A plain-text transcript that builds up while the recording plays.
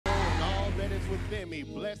within me.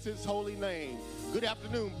 Bless his holy name. Good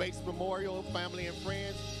afternoon, Base Memorial family and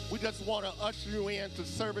friends. We just want to usher you into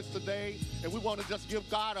service today, and we want to just give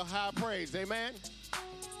God a high praise. Amen.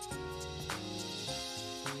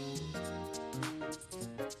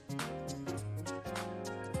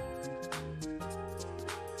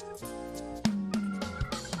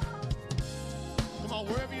 Come on,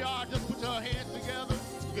 wherever you are, just put your hands together.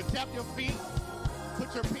 You can tap your feet.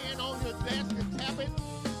 Put your pen on your desk and tap it.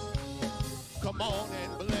 Come on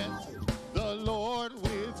and bless the Lord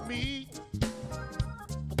with me.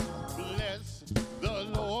 Bless the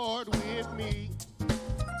Lord with me.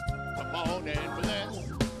 Come on and bless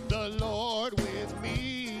the Lord with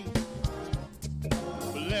me.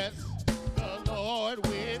 Bless the Lord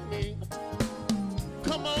with me.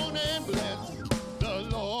 Come on and bless the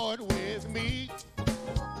Lord with me.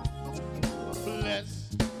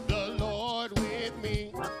 Bless the Lord with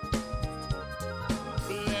me.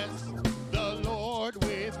 Bless the Lord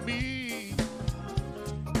with me.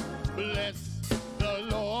 Bless the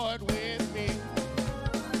Lord with me.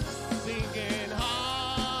 Singing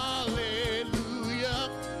hallelujah.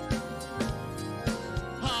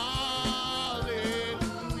 Hallelujah.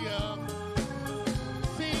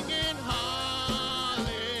 Singing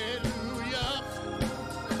hallelujah.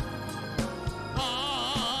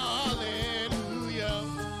 Hallelujah.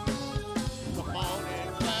 Come on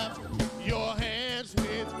and clap your hands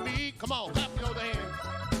with me. Come on, clap your hands.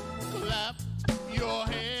 Clap your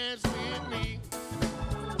hands with me.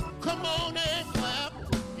 Come on and clap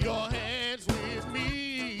your hands with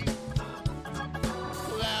me.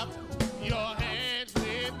 Clap your hands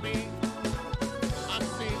with me. I'm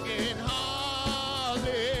singing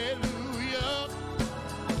hallelujah.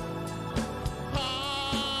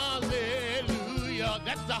 Hallelujah.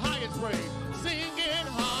 That's the highest praise. Singing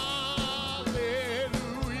hallelujah.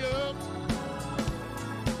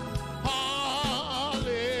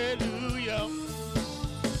 Hallelujah.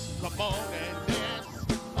 Come on and dance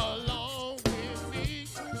along with me.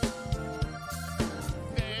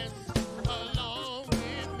 Dance along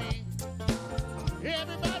with me.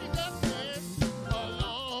 Everybody just dance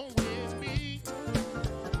along with me.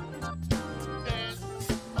 Dance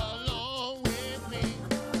along with me.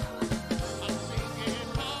 I'm singing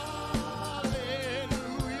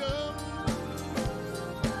hallelujah.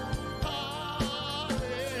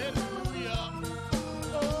 Hallelujah.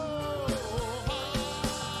 Oh,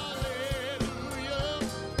 hallelujah.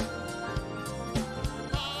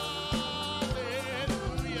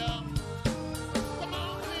 Hallelujah. Come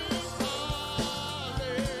on, sing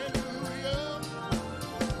hallelujah.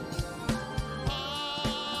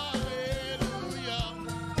 Hallelujah.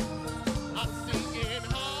 I'm singing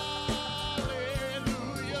hallelujah.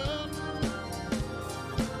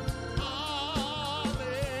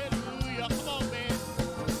 Hallelujah. Come on, man.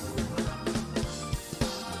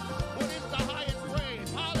 What is the highest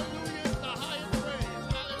praise? Hallelujah is the highest praise.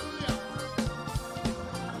 Hallelujah.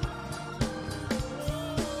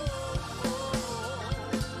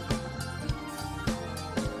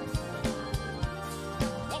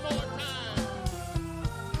 One more time.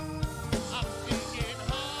 I'm singing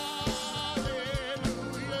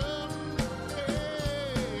hallelujah.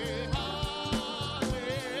 Hey,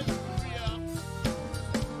 hallelujah.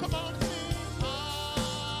 Come on, sing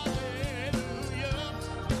hallelujah.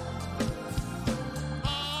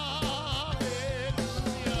 Hallelujah.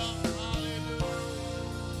 Hallelujah.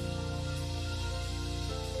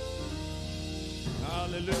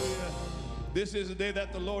 Hallelujah. This is the day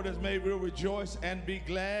that the Lord has made. We'll rejoice and be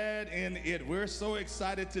glad in it. We're so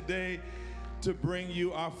excited today to bring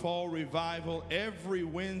you our fall revival every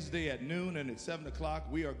Wednesday at noon and at 7 o'clock.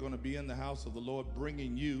 We are going to be in the house of the Lord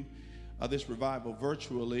bringing you this revival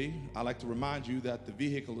virtually. I like to remind you that the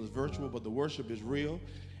vehicle is virtual, but the worship is real.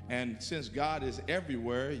 And since God is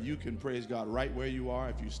everywhere, you can praise God right where you are.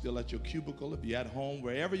 If you're still at your cubicle, if you're at home,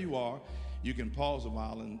 wherever you are, you can pause a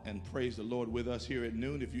while and praise the Lord with us here at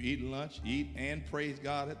noon. If you eat lunch, eat and praise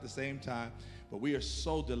God at the same time. But we are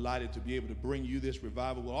so delighted to be able to bring you this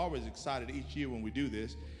revival. We're always excited each year when we do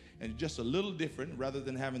this. And just a little different, rather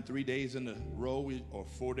than having 3 days in a row or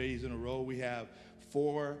 4 days in a row, we have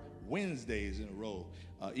 4 Wednesdays in a row.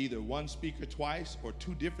 Either one speaker twice or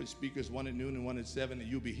 2 different speakers, one at noon and one at 7, and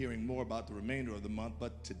you'll be hearing more about the remainder of the month.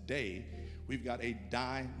 But today, we've got a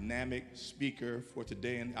dynamic speaker for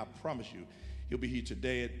today, and I promise you, he'll be here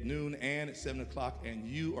today at noon and at 7 o'clock, and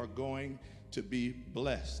you are going to be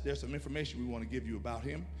blessed. There's some information we want to give you about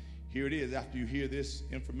him. Here it is. After you hear this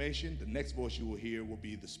information, the next voice you will hear will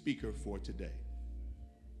be the speaker for today.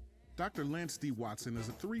 Dr. Lance D. Watson is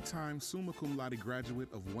a 3-time summa cum laude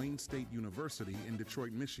graduate of Wayne State University in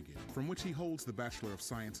Detroit, Michigan, from which he holds the Bachelor of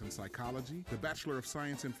Science in Psychology, the Bachelor of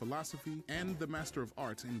Science in Philosophy, and the Master of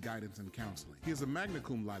Arts in Guidance and Counseling. He is a magna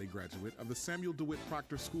cum laude graduate of the Samuel DeWitt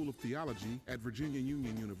Proctor School of Theology at Virginia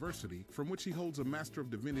Union University, from which he holds a Master of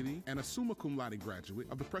Divinity, and a summa cum laude graduate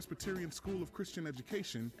of the Presbyterian School of Christian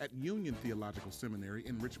Education at Union Theological Seminary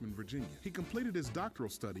in Richmond, Virginia. He completed his doctoral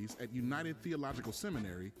studies at United Theological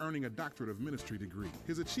Seminary, earning a Doctorate of Ministry degree.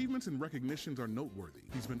 His achievements and recognitions are noteworthy.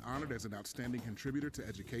 He's been honored as an outstanding contributor to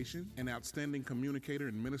education, an outstanding communicator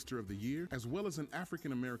and minister of the year, as well as an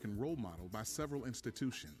African-American role model by several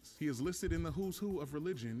institutions. He is listed in the Who's Who of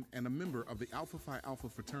Religion and a member of the Alpha Phi Alpha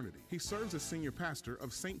fraternity. He serves as senior pastor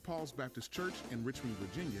of St. Paul's Baptist Church in Richmond,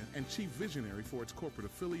 Virginia, and chief visionary for its corporate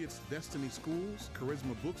affiliates Destiny Schools,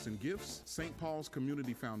 Charisma Books and Gifts, St. Paul's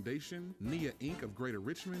Community Foundation, NIA Inc. of Greater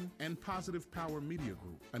Richmond, and Positive Power Media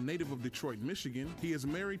Group. A native of Detroit, Michigan, he is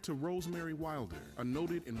married to Rosemary Wilder, a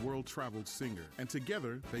noted and world-traveled singer, and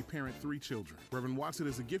together they parent 3 children. Reverend Watson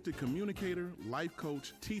is a gifted communicator, life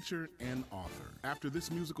coach, teacher, and author. After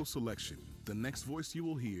this musical selection, the next voice you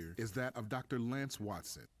will hear is that of Dr. Lance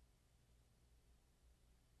Watson.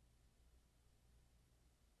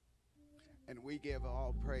 And we give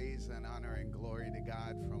all praise and honor and glory to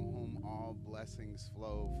God, from whom all blessings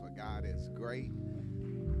flow, for God is great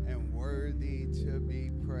and worthy to be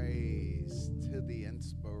praised. To the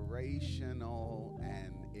inspirational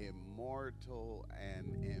and immortal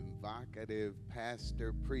and invocative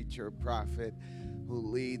pastor, preacher, prophet who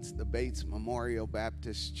leads the Bates Memorial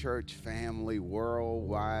Baptist Church family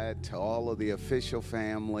worldwide, to all of the official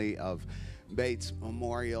family of Bates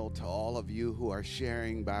Memorial, to all of you who are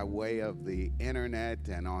sharing by way of the internet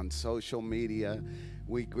and on social media,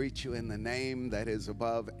 we greet you in the name that is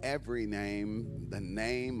above every name, the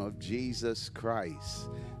name of Jesus Christ.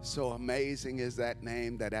 So amazing is that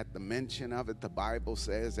name that at the mention of it, the Bible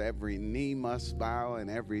says every knee must bow and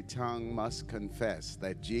every tongue must confess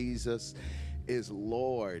that Jesus is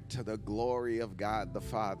Lord, to the glory of God the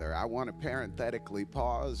Father. I want to parenthetically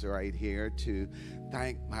pause right here to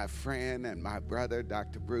thank my friend and my brother,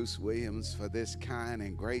 Dr. Bruce Williams, for this kind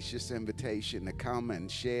and gracious invitation to come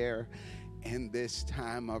and share in this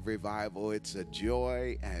time of revival. It's a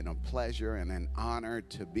joy and a pleasure and an honor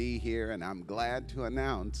to be here, and I'm glad to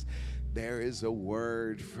announce there is a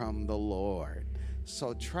word from the Lord.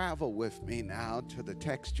 So travel with me now to the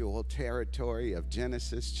textual territory of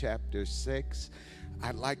Genesis chapter 6.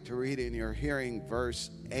 I'd like to read in your hearing verse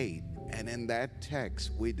 8, and in that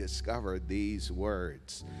text we discover these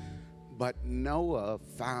words. But Noah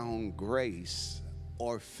found grace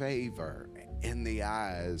or favor in the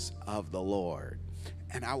eyes of the Lord.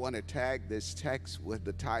 And I want to tag this text with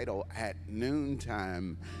the title, At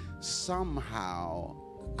Noontime, Somehow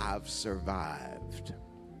I've Survived.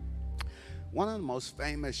 One of the most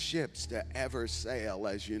famous ships to ever sail,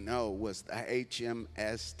 as you know, was the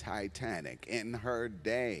HMS Titanic. In her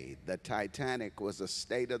day, the Titanic was a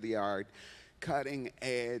state-of-the-art,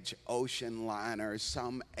 cutting-edge ocean liner,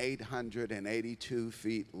 some 882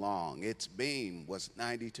 feet long. Its beam was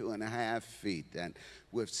 92.5 feet, and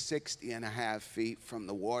with 60.5 feet from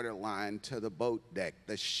the waterline to the boat deck.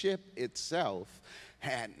 The ship itself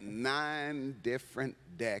had 9 different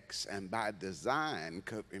decks, and by design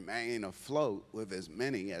could remain afloat with as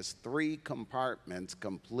many as 3 compartments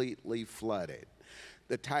completely flooded.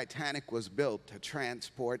 The Titanic was built to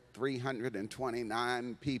transport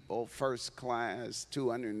 329 people first class,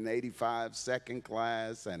 285 second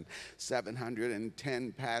class, and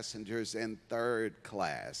 710 passengers in third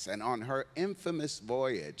class. And on her infamous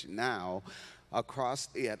voyage now across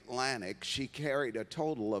the Atlantic, she carried a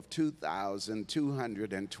total of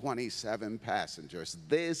 2,227 passengers.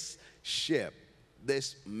 This ship,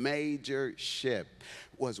 this major ship,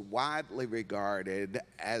 was widely regarded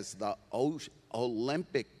as the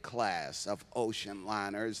Olympic class of ocean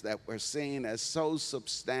liners that were seen as so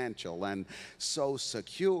substantial and so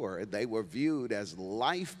secure, they were viewed as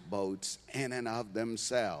lifeboats in and of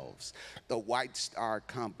themselves. The White Star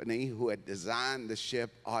Company, who had designed the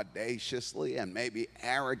ship audaciously and maybe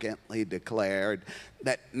arrogantly, declared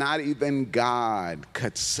that not even God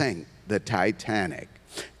could sink the Titanic.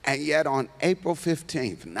 And yet on April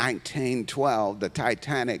 15th, 1912, the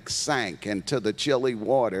Titanic sank into the chilly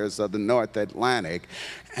waters of the North Atlantic.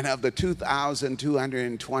 And of the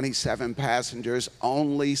 2,227 passengers,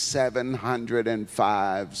 only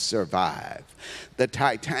 705 survived. The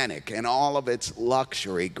Titanic, in all of its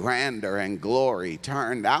luxury, grandeur, and glory,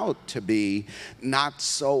 turned out to be not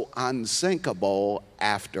so unsinkable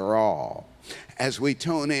after all. as we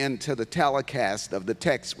tune in to the telecast of the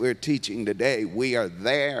text we're teaching today, we are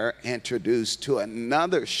there introduced to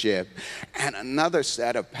another ship and another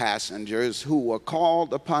set of passengers who were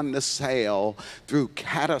called upon to sail through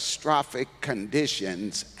catastrophic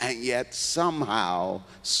conditions and yet somehow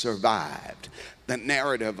survived. The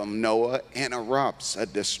narrative of Noah interrupts a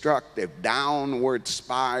destructive downward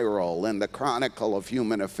spiral in the chronicle of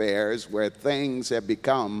human affairs where things have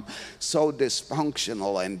become so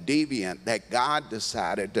dysfunctional and deviant that God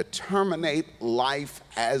decided to terminate life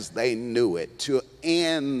as they knew it, to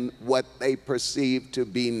end what they perceived to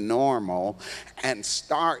be normal and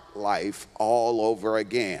start life all over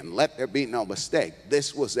again. Let there be no mistake.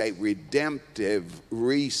 This was a redemptive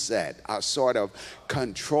reset, a sort of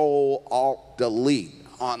Control-Alt-Delete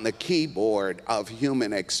on the keyboard of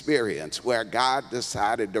human experience, where God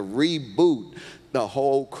decided to reboot the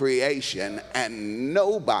whole creation and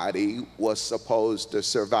nobody was supposed to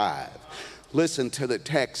survive. Listen to the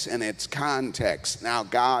text in its context. Now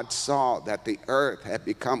God saw that the earth had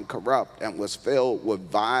become corrupt and was filled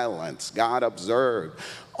with violence. God observed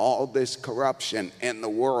all this corruption in the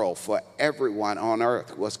world, for everyone on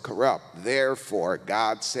earth was corrupt. Therefore,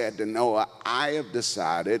 God said to Noah, I have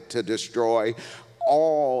decided to destroy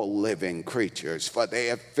all living creatures, for they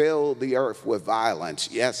have filled the earth with violence.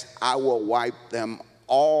 Yes, I will wipe them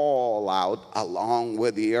all out along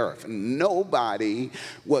with the earth. Nobody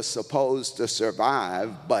was supposed to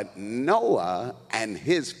survive, but Noah and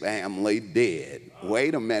his family did.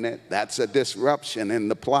 Wait a minute, that's a disruption in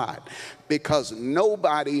the plot, because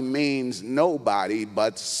nobody means nobody,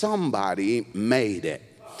 but somebody made it.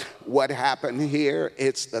 What happened here?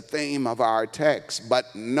 It's the theme of our text.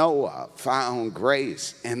 But Noah found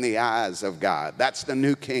grace in the eyes of God. That's the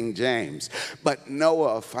New King James. But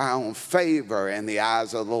Noah found favor in the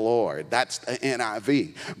eyes of the Lord. That's the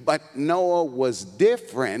NIV. But Noah was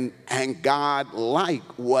different and God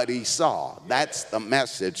liked what he saw. That's the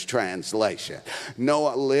Message translation.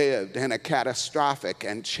 Noah lived in a catastrophic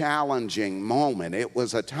and challenging moment. It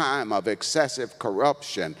was a time of excessive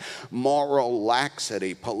corruption, moral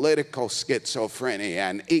laxity, political schizophrenia,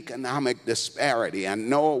 and economic disparity, and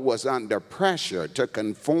Noah was under pressure to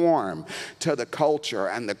conform to the culture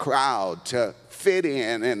and the crowd, to fit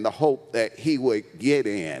in the hope that he would get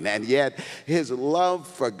in. And yet his love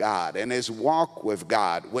for God and his walk with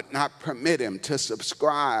God would not permit him to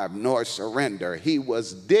subscribe nor surrender. He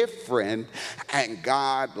was different and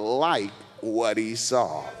God liked what he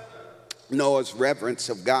saw. Noah's reverence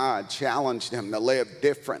of God challenged him to live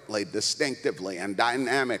differently, distinctively, and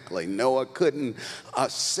dynamically. Noah couldn't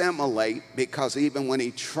assimilate because even when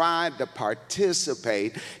he tried to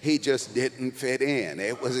participate, he just didn't fit in.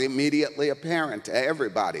 It was immediately apparent to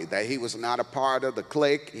everybody that he was not a part of the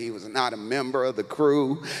clique. He was not a member of the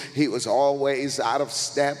crew. He was always out of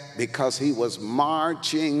step because he was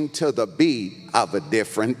marching to the beat of a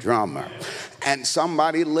different drummer. And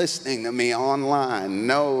somebody listening to me online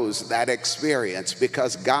knows that experience,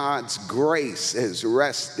 because God's grace is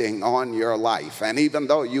resting on your life. And even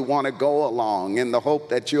though you want to go along in the hope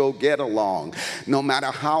that you'll get along, no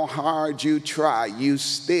matter how hard you try, you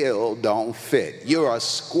still don't fit. You're a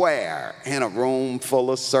square in a room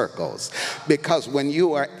full of circles. Because when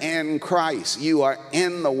you are in Christ, you are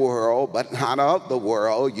in the world, but not of the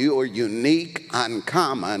world. You are unique,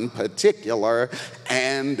 uncommon, particular,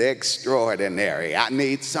 and extraordinary. I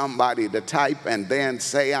need somebody to type and then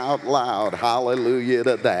say out loud, hallelujah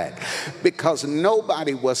to that. Because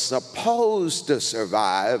nobody was supposed to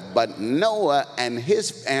survive, but Noah and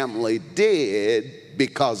his family did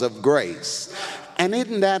because of grace. And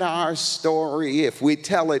isn't that our story if we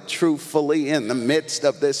tell it truthfully in the midst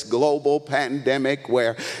of this global pandemic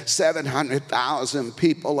where 700,000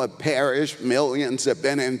 people have perished, millions have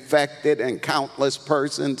been infected, and countless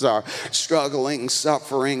persons are struggling,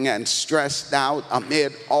 suffering, and stressed out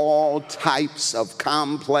amid all types of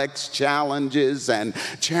complex challenges and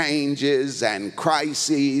changes and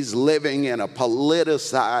crises, living in a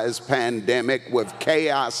politicized pandemic with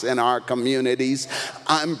chaos in our communities,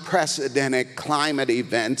 unprecedented climate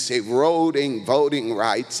events, eroding voting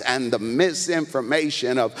rights, and the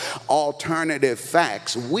misinformation of alternative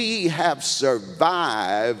facts. We have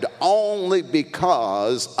survived only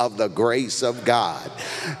because of the grace of God.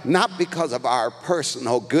 Not because of our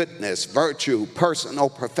personal goodness, virtue, personal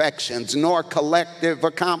perfections, nor collective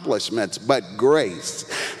accomplishments, but grace.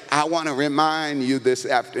 I want to remind you this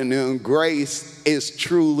afternoon, grace is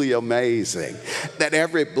truly amazing. That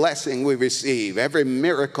every blessing we receive, every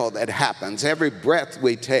miracle that happens, every breath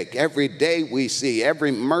we take, every day we see,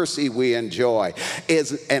 every mercy we enjoy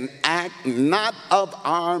is an act not of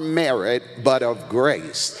our merit, but of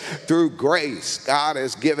grace. Through grace, God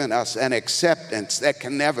has given us an acceptance that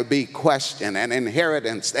can never be questioned, an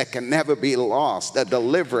inheritance that can never be lost, a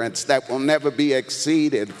deliverance that will never be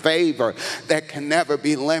exceeded, favor that can never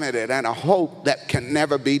be limited, and a hope that can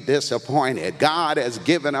never be disappointed. God has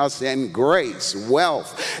given us in grace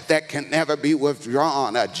wealth that can never be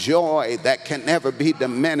withdrawn, a joy that can never be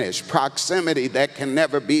diminished, proximity that can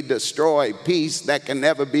never be destroyed, peace that can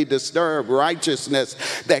never be disturbed, righteousness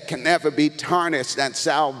that can never be tarnished, and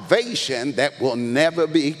salvation that will never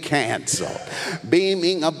be canceled.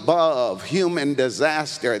 Beaming above human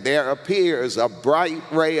disaster, there appears a bright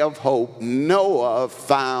ray of hope. Noah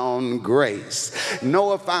found grace.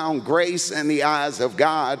 Noah found grace in the eyes of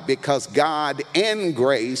God because God in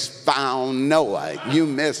grace found Noah. You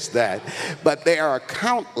missed that. But there are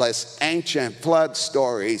countless ancient flood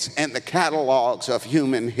stories in the catalogs of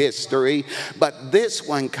human history, but this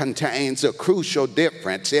one contains a crucial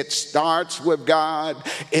difference. It starts with God,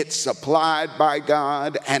 it's supplied by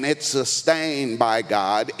God, and it's sustained by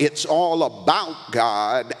God. It's all about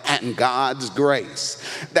God and God's grace.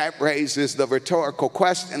 That raises the rhetorical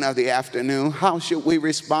question of the afternoon: how should we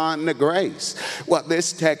respond to grace? Well,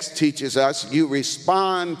 this text teaches us you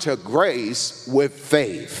respond to grace with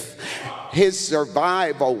faith. His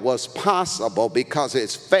survival was possible because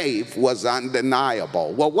his faith was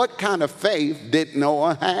undeniable. Well, what kind of faith did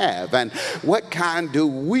Noah have? And what kind do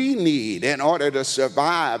we need in order to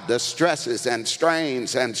survive the stresses and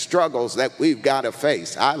strains and struggles that we've got to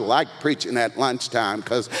face? I like preaching at lunchtime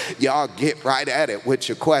because y'all get right at it with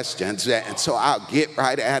your questions. And so I'll get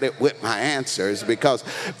right at it with my answers, because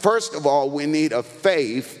first of all, we need a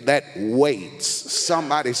faith that waits.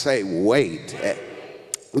 Somebody say, wait.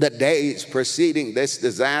 The days preceding this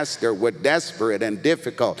disaster were desperate and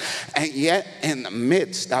difficult, and yet in the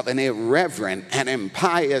midst of an irreverent and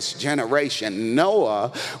impious generation,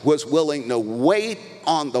 Noah was willing to wait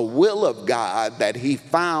on the will of God that he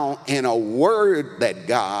found in a word that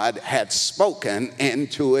God had spoken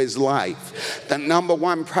into his life. The number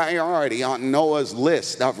one priority on Noah's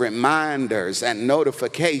list of reminders and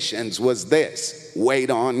notifications was this: wait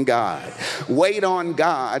on God. Wait on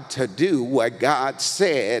God to do what God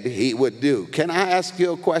said he would do. Can I ask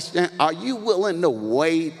you a question? Are you willing to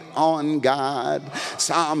wait on God?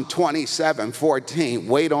 Psalm 27:14,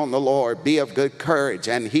 wait on the Lord, be of good courage,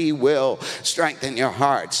 and he will strengthen your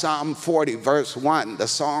heart. Psalm 40 verse 1, the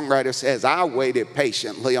songwriter says, I waited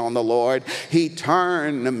patiently on the Lord. He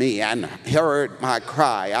turned to me and heard my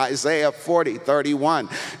cry. Isaiah 40:31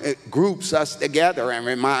 groups us together and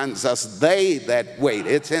reminds us, they that wait,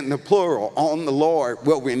 it's in the plural, on the Lord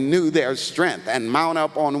will renew their strength and mount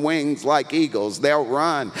up on wings like eagles. They'll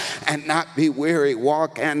run and not be weary,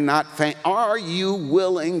 walk and not faint. Are you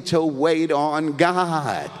willing to wait on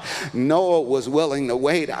God? Noah was willing to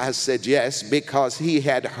wait. I said yes, because he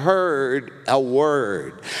had heard a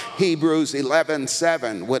word. Hebrews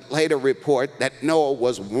 11:7 would later report that Noah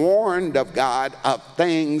was warned of God of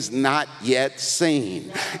things not yet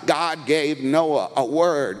seen. God gave Noah a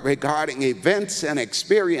word regarding events and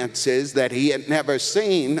experiences that he had never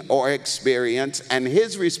seen or experienced, and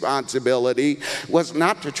his responsibility was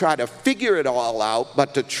not to try to figure it all out,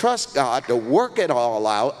 but to trust God to work it all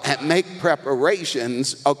out and make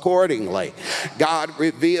preparations accordingly. God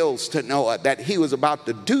reveals to Noah that he was about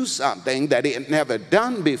to do something that he had never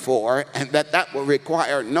done before, and that would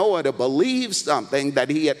require Noah to believe something that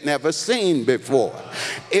he had never seen before.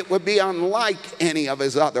 It would be unlike any of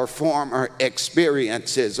his other former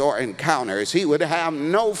experiences or encounters. He would have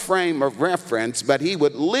no frame of reference, but he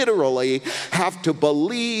would literally have to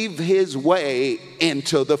believe his way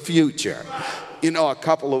into the future. You know, a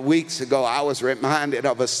couple of weeks ago, I was reminded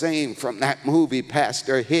of a scene from that movie,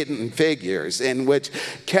 Pastor Hidden Figures, in which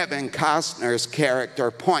Kevin Costner's character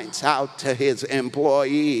points out to his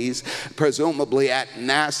employees, presumably at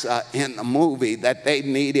NASA in the movie, that they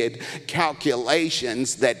needed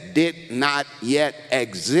calculations that did not yet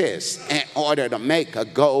exist in order to make a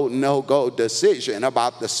go, no-go decision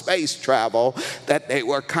about the space travel that they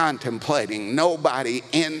were contemplating. Nobody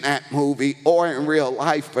in that movie, or in real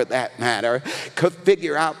life for that matter, could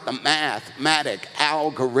figure out the mathematic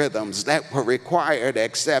algorithms that were required,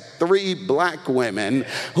 except 3 black women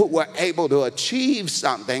who were able to achieve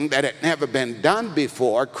something that had never been done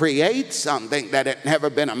before, create something that had never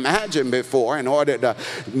been imagined before in order to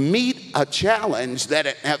meet a challenge that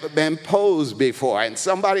had never been posed before. And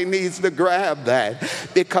somebody needs to grab that,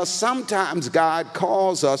 because sometimes God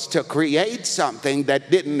calls us to create something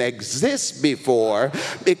that didn't exist before,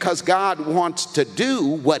 because God wants to do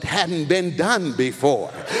what hadn't been done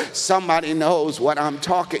before. Somebody knows what I'm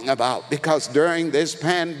talking about, because during this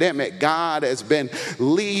pandemic, God has been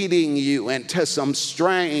leading you into some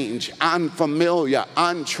strange, unfamiliar,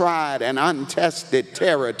 untried, and untested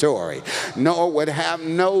territory. Noah would have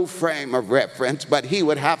no frame of reference, but he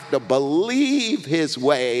would have to believe his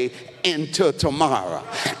way into tomorrow.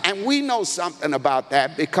 And we know something about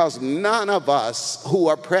that, because none of us who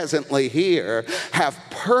are presently here have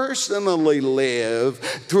personally lived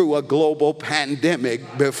through a global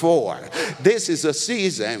pandemic before. This is a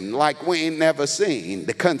season like we ain't never seen,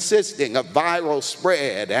 consisting of viral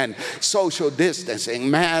spread and social distancing,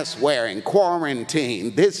 mask wearing,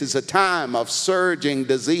 quarantine. This is a time of surging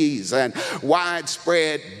disease and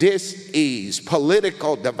widespread dis-ease,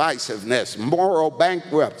 political divisiveness, moral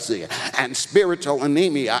bankruptcy, and spiritual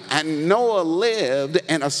anemia. And Noah lived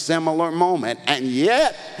in a similar moment, and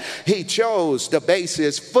yet he chose to base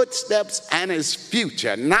his footsteps and his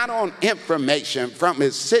future not on information from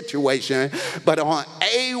his situation, but on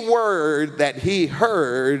a word that he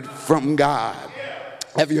heard from God.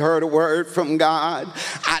 Have you heard a word from God?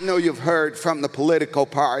 I know you've heard from the political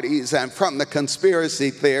parties and from the conspiracy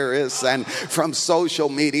theorists and from social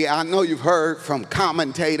media. I know you've heard from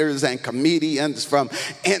commentators and comedians, from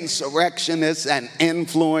insurrectionists and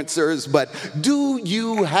influencers, but do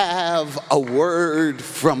you have a word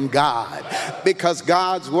from God? Because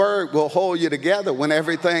God's word will hold you together when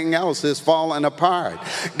everything else is falling apart.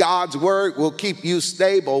 God's word will keep you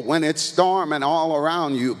stable when it's storming all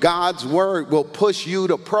around you. God's word will push you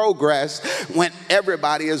to progress when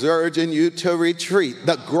everybody is urging you to retreat.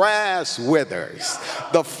 The grass withers,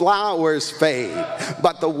 the flowers fade,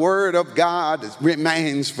 but the word of God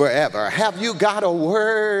remains forever. Have you got a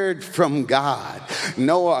word from God?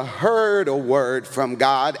 Noah heard a word from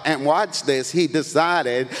God, and watch this, he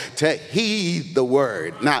decided to heed the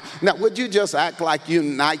word. Now, would you just act like you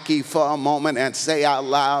Nike for a moment and say out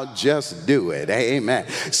loud, just do it? Amen.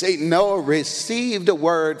 See, Noah received a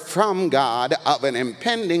word from God of an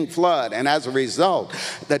impending flood, and as a result,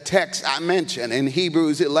 the text I mentioned in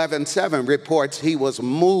Hebrews 11:7 reports he was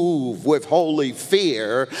moved with holy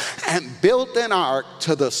fear and built an ark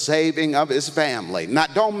to the saving of his family. Now,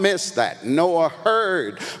 don't miss that. Noah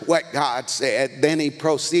heard what God said, then he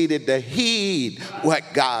proceeded to heed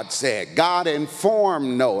what God said. God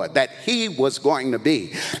informed Noah that he was going to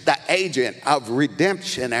be the agent of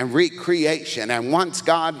redemption and recreation, and once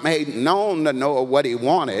God made known to Noah what he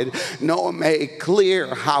wanted, Noah made clear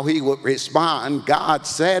how he would respond. God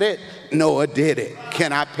said it, Noah did it.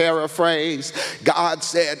 Can I paraphrase? God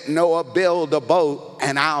said, Noah, build a boat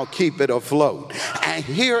and I'll keep it afloat. And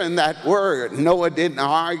hearing that word, Noah didn't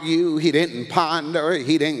argue, he didn't ponder,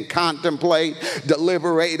 he didn't contemplate,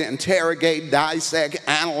 deliberate, interrogate, dissect,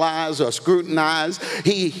 analyze, or scrutinize.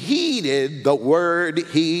 He heeded the word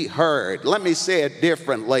he heard. Let me say it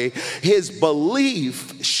differently. His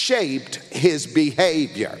belief shaped his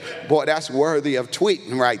behavior. Boy, that's worthy of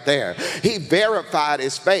tweeting right there. He verified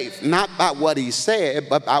his faith, not by what he said,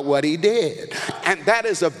 but by what he did. And that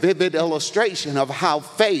is a vivid illustration of how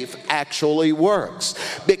faith actually works,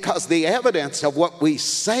 because the evidence of what we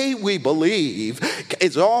say we believe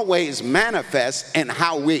is always manifest in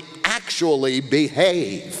how we actually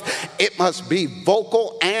behave. It must be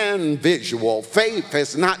vocal and visual. Faith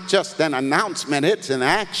is not just an announcement, it's an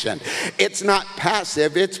action. It's not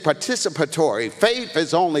passive, it's participatory. Faith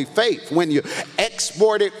is only faith when you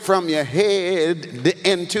export it from your head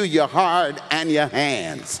into your heart and your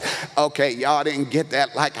hands. Okay, y'all didn't get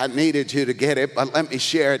that like I needed you to get it, but let me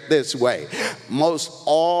share it this way. Most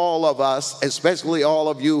all of us, especially all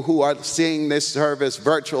of you who are seeing this service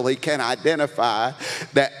virtually, can identify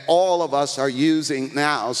that all of us are using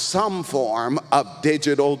now some form of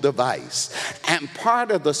digital device. And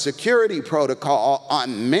part of the security protocol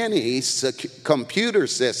on many computer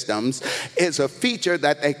systems is a feature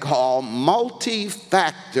that they call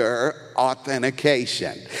multi-factor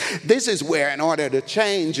authentication. This is where, in order to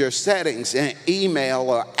change your settings in email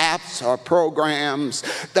or app apps or programs,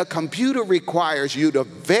 the computer requires you to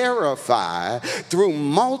verify through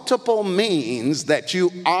multiple means that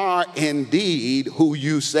you are indeed who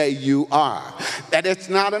you say you are. That it's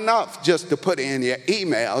not enough just to put in your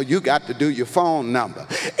email, you got to do your phone number.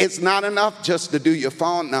 It's not enough just to do your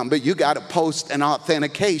phone number, you got to post an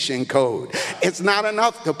authentication code. It's not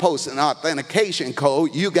enough to post an authentication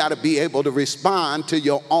code, you got to be able to respond to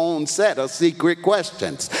your own set of secret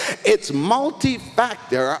questions. It's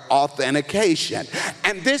multi-factor authentication.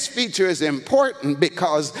 And this feature is important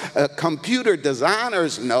because computer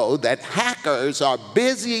designers know that hackers are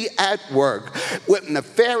busy at work with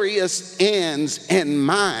nefarious ends in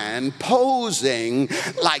mind, posing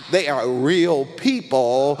like they are real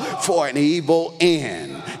people for an evil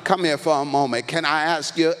end. Come here for a moment. Can I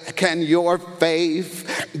ask you, can your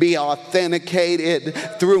faith be authenticated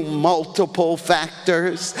through multiple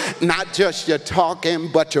factors? Not just your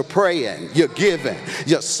talking, but you're praying, you're giving,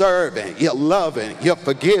 you're serving, you're loving, you're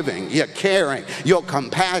forgiving, you're caring, you're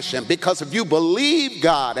compassion. Because if you believe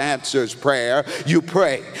God answers prayer, you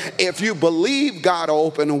pray. If you believe God will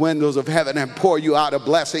open the windows of heaven and pour you out a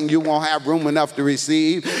blessing you won't have room enough to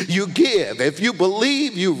receive, you give. If you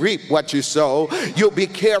believe you reap what you sow, you'll be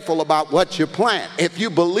careful about what you plant. If you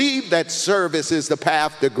believe that service is the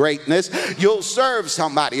path to greatness, you'll serve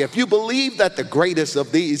somebody. If you believe that the greatest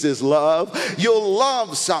of these is love, you'll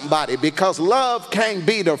love somebody, because love can't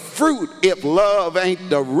be the fruit if love ain't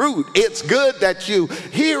the root. It's good that you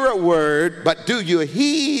hear a word, but do you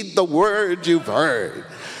heed the word you've heard?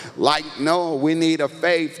 Like Noah, we need a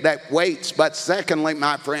faith that waits. But secondly,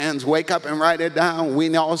 my friends, wake up and write it down.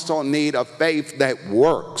 We also need a faith that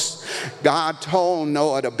works. God told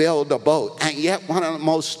Noah to build a boat. And yet one of the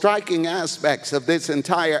most striking aspects of this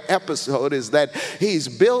entire episode is that he's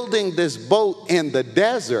building this boat in the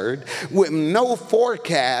desert with no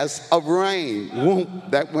forecast of rain.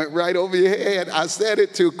 Whoop, that went right over your head. I said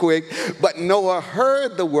it too quick. But Noah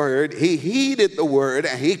heard the word, he heeded the word,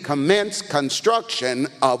 and he commenced construction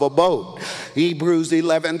of a boat. Hebrews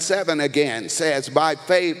 11:7 again says, by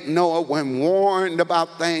faith Noah, when warned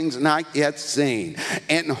about things not yet seen,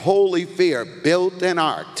 in holy fear built an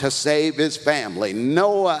ark to save his family.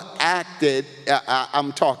 Noah acted,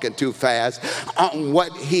 I'm talking too fast, on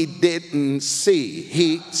what he didn't see.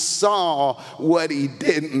 He saw what he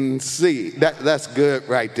didn't see. That's good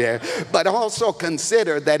right there. But also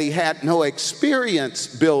consider that he had no experience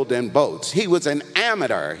building boats. He was an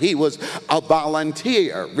amateur. He was a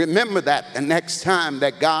volunteer. Remember that the next time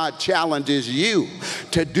that God challenges you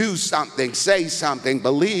to do something, say something,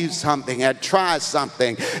 believe something, and try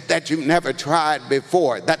something that you've never tried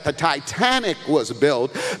before. That the Titanic was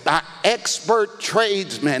built by expert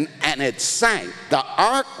tradesmen and it sank. The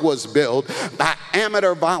ark was built by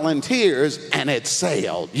amateur volunteers and it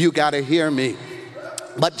sailed. You got to hear me.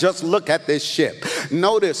 But just look at this ship.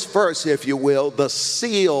 Notice first, if you will, the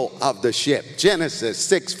seal of the ship. Genesis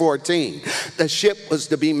 6:14. The ship was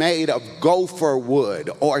to be made of gopher wood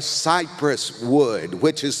or cypress wood,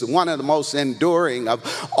 which is one of the most enduring of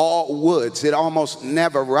all woods. It almost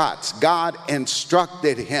never rots. God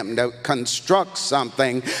instructed him to construct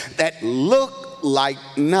something that looked like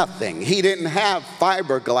nothing. He didn't have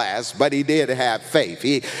fiberglass, but he did have faith.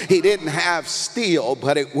 He didn't have steel,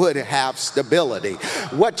 but it would have stability.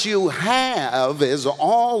 What you have is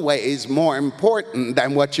always more important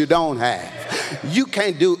than what you don't have. You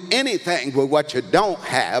can't do anything with what you don't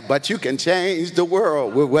have, but you can change the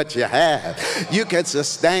world with what you have. You can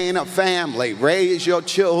sustain a family, raise your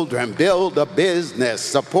children, build a business,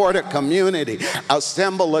 support a community,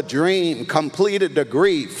 assemble a dream, complete a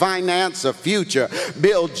degree, finance a future,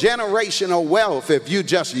 build generational wealth if you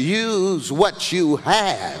just use what you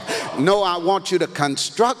have. No, I want you to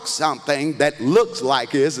construct something that looks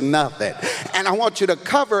like it's nothing. And I want you to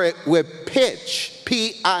cover it with pitch.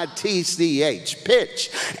 P-I-T-C-H,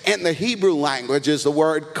 pitch. In the Hebrew language is the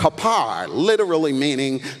word kapar, literally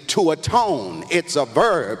meaning to atone. It's a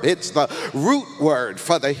verb. It's the root word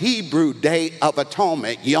for the Hebrew Day of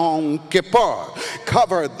Atonement, Yom Kippur.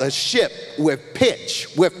 Cover the ship with pitch,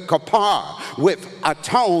 with kapar, with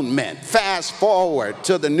atonement. Fast forward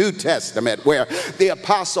to the New Testament, where the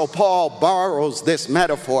Apostle Paul borrows this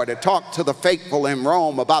metaphor to talk to the faithful in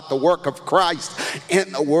Rome about the work of Christ in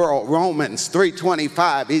the world. Romans 3:25,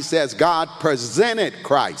 he says, God presented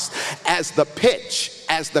Christ as the pitch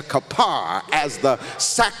as the kapar, as the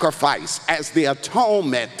sacrifice, as the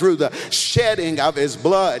atonement through the shedding of his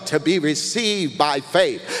blood to be received by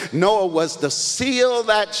faith. Noah was to seal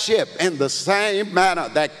that ship in the same manner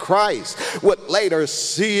that Christ would later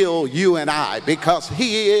seal you and I, because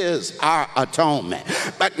he is our atonement.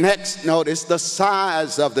 But next, notice the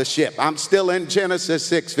size of the ship. I'm still in Genesis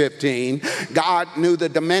 6:15. God knew the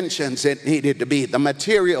dimensions it needed to be, the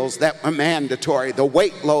materials that were mandatory, the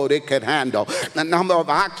weight load it could handle, the number of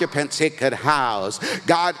occupants it could house.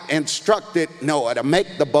 God instructed Noah to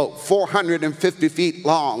make the boat 450 feet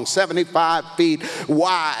long, 75 feet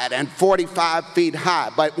wide, and 45 feet high.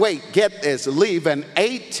 But wait, get this, leave an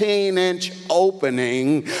 18-inch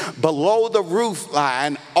opening below the roof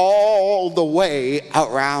line all the way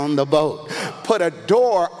around the boat. Put a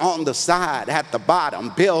door on the side at the bottom.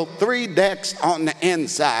 Build 3 decks on the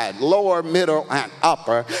inside, lower, middle, and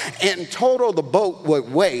upper. In total, the boat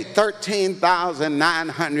would weigh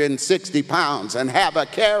 13,960 pounds and have a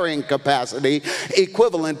carrying capacity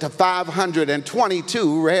equivalent to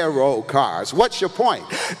 522 railroad cars. What's your point?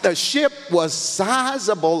 The ship was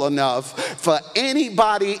sizable enough for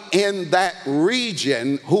anybody in that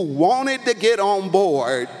region who wanted to get on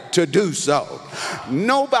board to do so.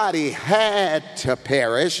 Nobody had to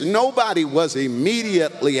perish. Nobody was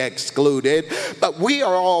immediately excluded. But we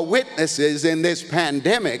are all witnesses in this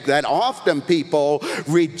pandemic that often people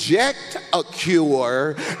reject a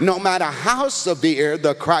cure no matter how severe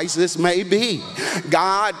the crisis may be.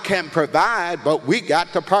 God can provide, but we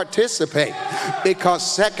got to participate, because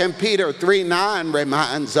 2 Peter 3:9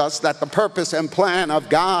 reminds us that the purpose and plan of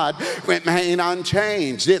God remain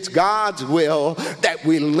unchanged. It's God's will that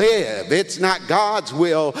we live. It's not God's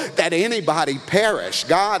will that anybody perish.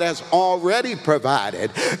 God has already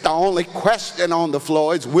provided. The only question on the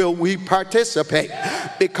floor is, will we participate?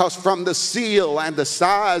 Because from the seal and the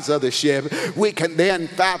size of the ship, we can then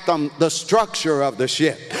fathom the structure of the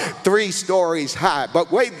ship. 3 stories high.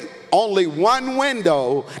 But wait, only one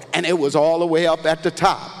window, and it was all the way up at the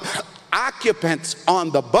top. Occupants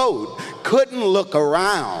on the boat couldn't look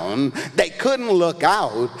around, they couldn't look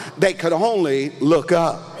out, they could only look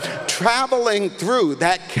up. Traveling through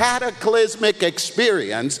that cataclysmic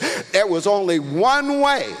experience, there was only one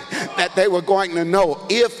way that they were going to know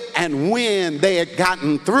if and when they had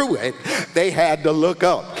gotten through it. They had to look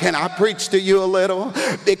up. Can I preach to you a little?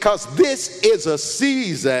 Because this is a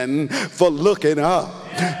season for looking up.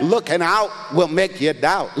 Looking out will make you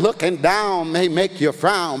doubt. Looking down may make you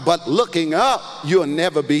frown, but looking up, you'll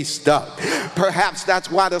never be stuck. Perhaps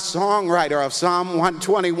that's why the songwriter of Psalm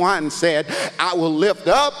 121 said, I will lift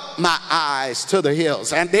up my eyes to the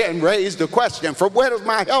hills, and then raise the question, from where does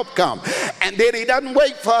my help come? And then he doesn't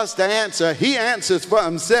wait for us to answer. He answers for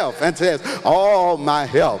himself and says, all my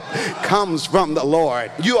help comes from the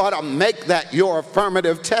Lord. You ought to make that your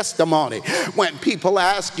affirmative testimony. When people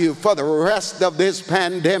ask you for the rest of this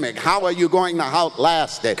pandemic, how are you going to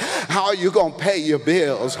outlast it? How are you going to pay your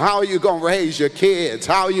bills? How are you going to raise your kids?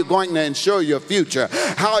 How are you going to ensure your future?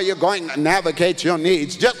 How are you going to navigate your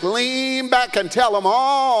needs? Just lean back and tell them,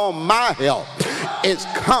 all my help is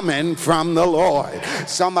coming from the Lord.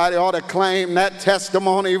 Somebody ought to claim that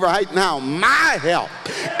testimony right now. My help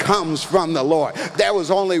comes from the Lord. There was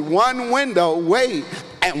only one window, wait,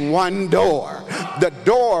 and one door. The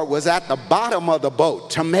door was at the bottom of the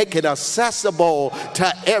boat to make it accessible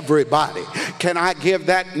to everybody. Can I give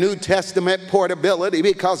that New Testament portability?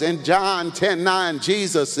 Because in John 10:9,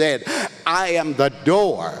 Jesus said, I am the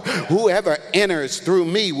door. Whoever enters through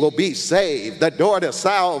me will be saved. The door to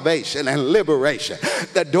salvation and liberation.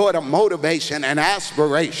 The door to motivation and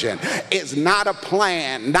aspiration is not a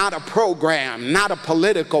plan, not a program, not a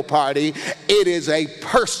political party. It is a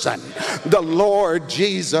person, the Lord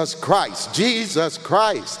Jesus Christ. Jesus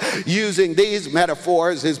Christ, using these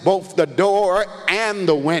metaphors, is both the door and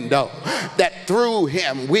the window. That through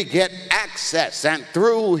him we get access, and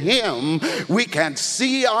through him we can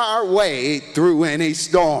see our way through any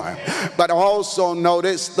storm. But also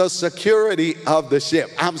notice the security of the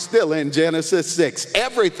ship. I'm still in Genesis 6.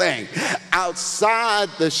 Everything outside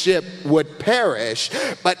the ship would perish,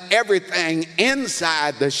 but everything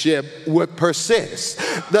inside the ship would persist.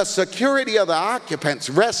 The security of the occupants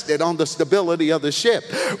rested on the stability of the ship.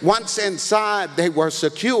 Once inside, they were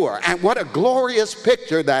secure. And what a glorious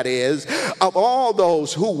picture that is of all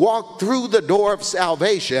those who walk through the door of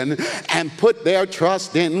salvation and put their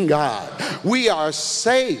trust in God. We are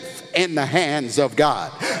safe in the hands of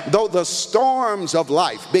God. Though the storms of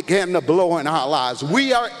life begin to blow in our lives,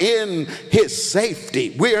 we are in his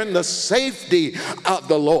safety. We're in the safety of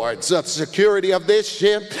the Lord. The security of this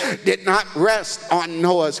ship did not rest on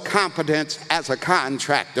Noah's competence as a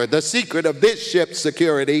contractor. The secret of this ship's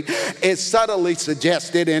security is subtly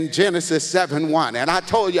suggested in Genesis 7:1. And I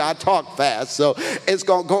told you I talk fast, so it's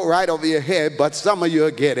going to go right over your head, but some of you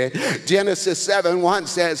will get it. Genesis 7:1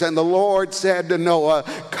 says, and the Lord said to Noah,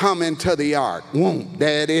 come into the ark.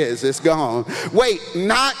 There it is. It's gone. Wait,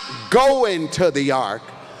 not go into the ark,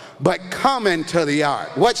 but come into the ark.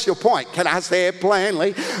 What's your point? Can I say it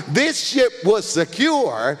plainly? This ship was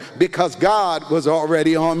secure because God was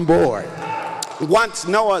already on board. Once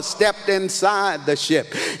Noah stepped inside the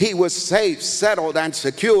ship, he was safe, settled, and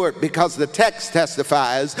secured because the text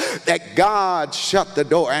testifies that God shut the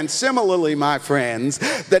door. And similarly, my friends,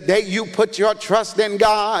 the day you put your trust in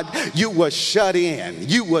God, you were shut in,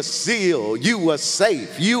 you were sealed, you were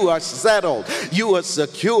safe, you are settled, you are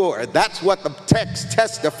secure. That's what the text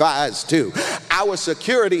testifies to. Our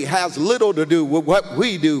security has little to do with what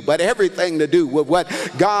we do, but everything to do with what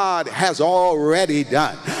God has already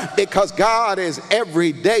done. Because God is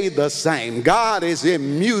every day the same. God is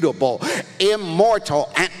immutable, immortal,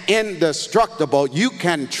 and indestructible. You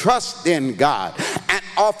can trust in God and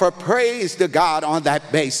offer praise to God on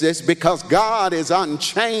that basis because God is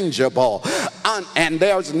unchangeable. And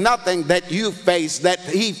there's nothing that you face that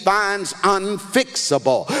he finds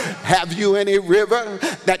unfixable. Have you any river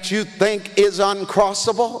that you think is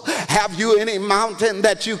uncrossable? Have you any mountain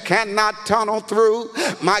that you cannot tunnel through?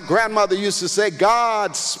 My grandmother used to say,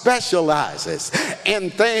 God specializes in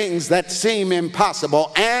things that seem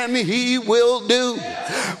impossible, and he will do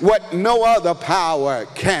what no other power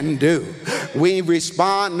can do. We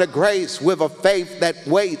respond to grace with a faith that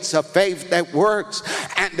waits, a faith that works,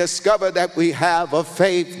 and discover that we have a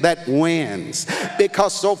faith that wins.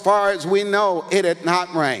 Because so far as we know, it had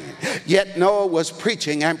not rained. Yet Noah was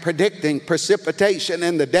preaching and predicting precipitation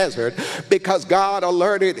in the desert because God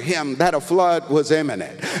alerted him that a flood was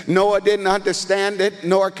imminent. Noah didn't understand it,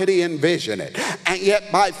 nor could he envision it. And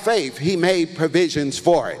yet by faith, he made provisions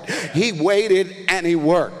for it. He waited and he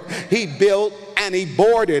worked. He built and he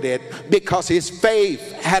boarded it because his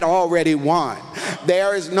faith had already won.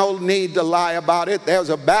 There is no need to lie about it. There's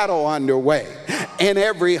a battle underway in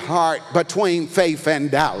every heart between faith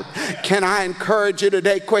and doubt. Can I encourage you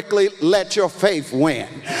today quickly? Let your faith win.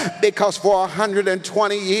 Because for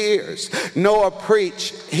 120 years, Noah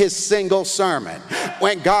preached his single sermon.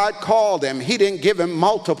 When God called him, he didn't give him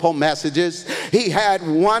multiple messages. He had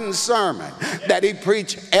one sermon that he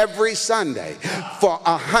preached every Sunday for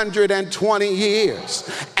 120 years.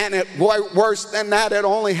 And it, worse than that, it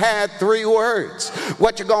only had 3 words.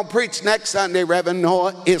 What you gonna preach next Sunday, Reverend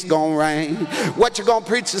Noah? It's gonna rain. What you gonna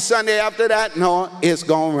preach the Sunday after that, Noah? It's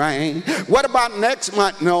gonna rain. What about next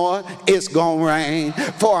month, Noah? It's gonna rain.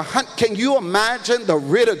 Can you imagine the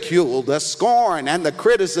ridicule, the scorn, and the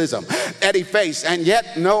criticism that he faced? And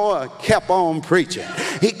yet Noah kept on preaching.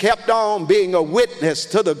 He kept on being a witness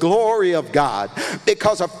to the glory of God,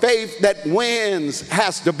 because a faith that wins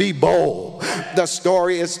has to be bold. The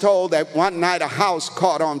story is told that one night a house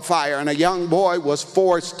caught on fire and a young boy was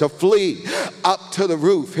forced to flee up to the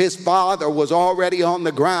roof. His father was already on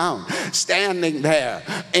the ground, standing there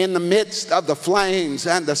in the midst of the flames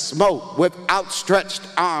and the smoke with outstretched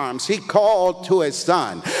arms. He called to his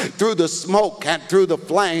son through the smoke and through the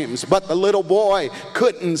flames, but the little boy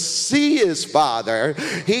couldn't see his father.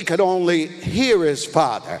 He could only hear his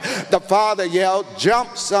father. The father yelled,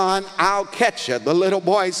 "Jump, son, I'll catch you." The little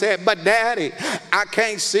boy said, "But Daddy, I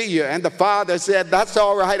can't see you." And the father said, "That's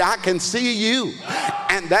all right, I can see you."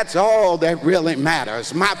 And that's all that really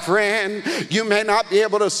matters. My friend, you may not be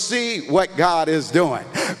able to see what God is doing,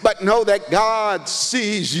 but know that God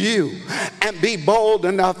sees you, and be bold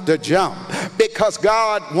enough to jump, because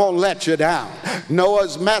God won't let you down.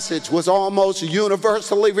 Noah's message was almost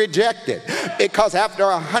universally rejected because after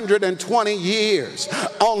 120 years,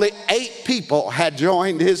 only 8 people had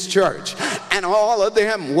joined his church, and all of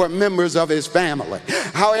them were members of his family.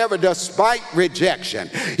 However, despite rejection,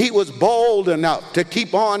 he was bold enough to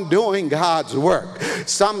keep on doing God's work.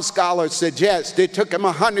 Some scholars suggest it took him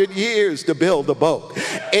 100 years to build the boat.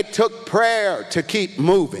 It took prayer to keep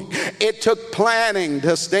moving. It took planning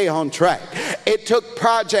to stay on track. It took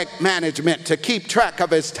project management to keep track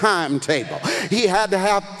of his timetable. He had to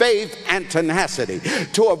have faith and tenacity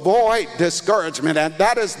to avoid discouragement. And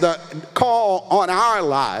that is the call on our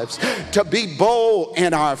lives, to be bold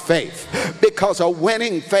in our faith, because a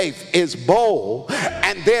winning faith is bold,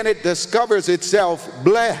 and then it discovers itself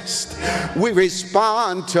blessed. We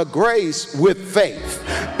respond to grace with faith,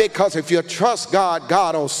 because if you trust God,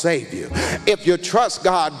 God will save you. If you trust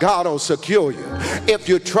God, God will secure you. If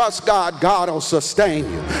you trust God, God will sustain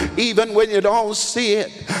you. Even when you don't see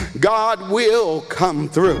it, God will come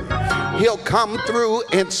through. He'll come through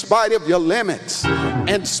in spite of your limits,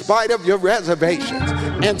 in spite of your reservations,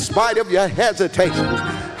 in spite of your hesitations.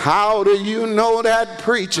 How do you know that,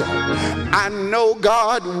 preacher? I know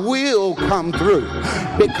God will come through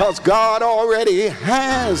because God already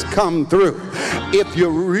has come through. If you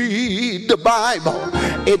read the Bible,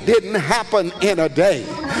 it didn't happen in a day,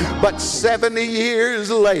 but 70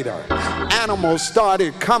 years later, animals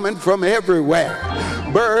started coming from everywhere.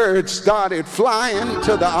 Birds started flying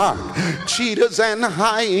to the ark. Cheetahs and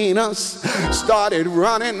hyenas started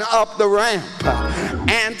running up the ramp.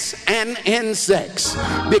 Ants and insects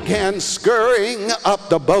began scurrying up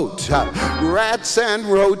the boat. Rats and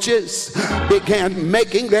roaches began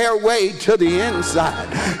making their way to the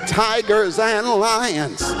inside. Tigers and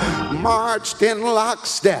lions marched in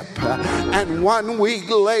lockstep. And 1 week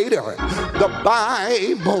later, the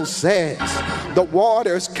Bible says the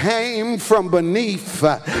waters came from beneath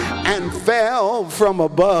and fell from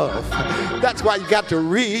above. That's why you got to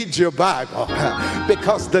read your Bible,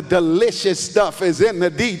 because the delicious stuff is in the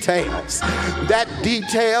details. That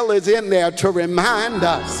detail is in there to remind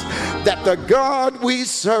us that the God we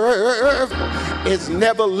serve is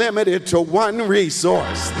never limited to one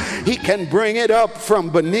resource. He can bring it up from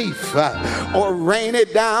beneath or rain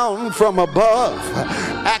it down from above.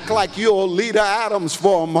 Act like you're Lita Adams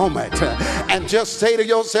for a moment and just say to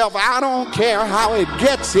yourself, I don't care how it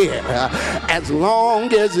gets here as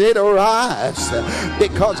long as it arrives,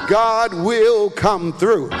 because God will come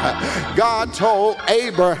through. God told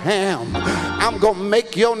Abraham, I'm going to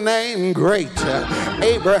make your name great.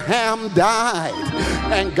 Abraham died,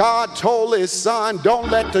 and God told his son,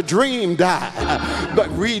 don't let the dream die, but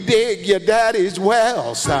redig your daddy's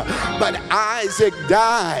wells. But Isaac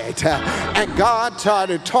died, and God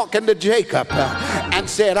started talking to Jacob and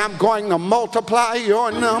said, I'm going to multiply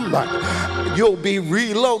your number. You'll be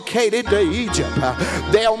relocated to Egypt.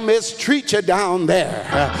 They'll mistreat you down there,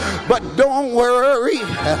 but don't worry,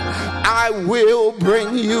 I will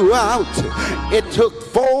bring you out. It took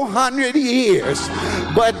 400 years,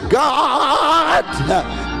 but God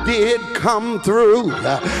did come through.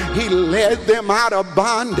 He led them out of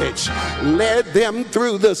bondage, led them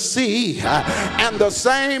through the sea, and the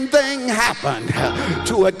same thing happened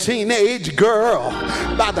to a teenage girl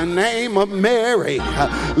by the name of Mary,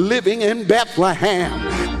 living in Bethlehem.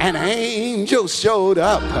 An angel showed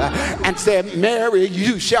up and said, Mary,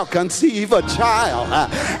 you shall conceive a child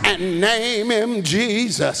and name him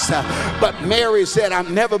Jesus. But Mary said, I've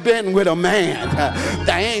never been with a man.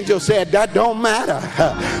 The angel said, that don't matter.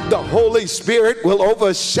 The Holy Spirit will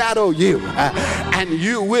overshadow you and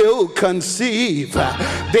you will conceive.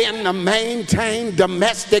 Then to maintain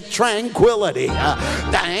domestic tranquility,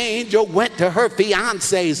 the angel went to her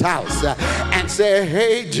fiance's house and said,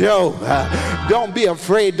 hey Joe, don't be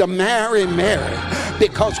afraid to marry Mary,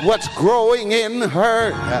 because what's growing in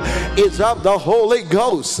her is of the Holy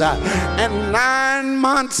Ghost. And 9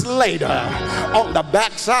 months later, on the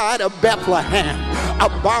backside of Bethlehem, a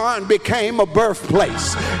barn became a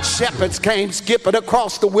birthplace. Shepherds came skipping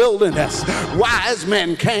across the wilderness. Wise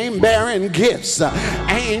men came bearing gifts.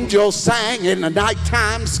 Angels sang in the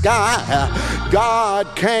nighttime sky.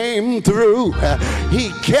 God came through.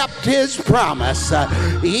 He kept his promise,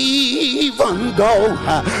 even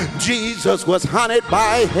though Jesus was hunted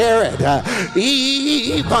by Herod,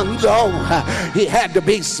 even though he had to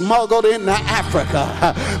be smuggled into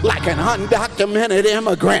Africa like an undocumented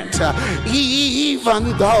immigrant,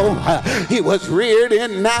 even though he was reared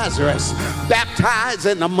in Nazareth, baptized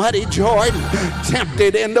in the muddy Jordan,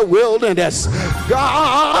 tempted in the wilderness.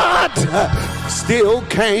 God still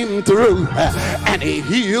came through, and he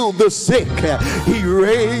healed the sick, he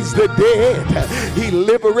raised the dead, he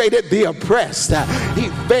liberated the oppressed, he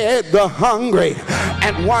fed the hungry.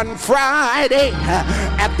 And one Friday,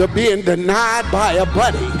 after being denied by a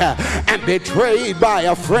buddy and betrayed by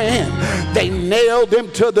a friend, they nailed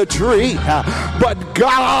him to the tree. But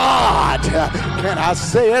God, can I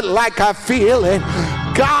say it like I feel it?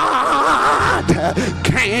 God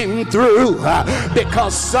came through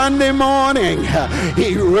because Sunday morning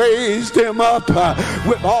he raised him up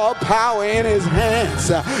with all power in his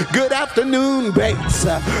hands. Good afternoon, Bates.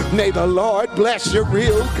 May the Lord bless you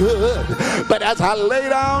real good. But as I lay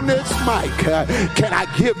down this mic, can I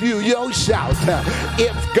give you your shout?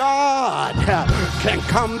 If God can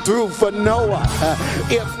come through for Noah,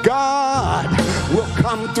 if God will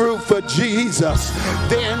come through for Jesus,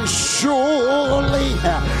 then surely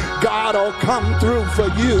God will come through for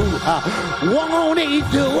you. Won't he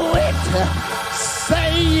do it?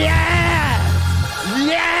 Say yeah!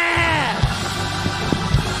 Yeah!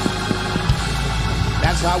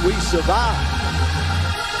 That's how we survive.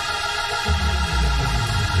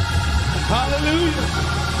 Hallelujah.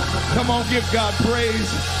 Come on, give God praise.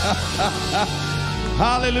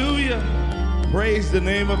 Hallelujah. Praise the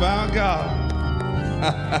name of our God.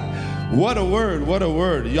 What a word, what a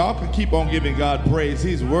word. Y'all can keep on giving God praise.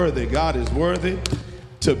 He's worthy. God is worthy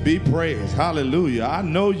to be praised. Hallelujah. I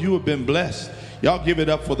know you have been blessed. Y'all give it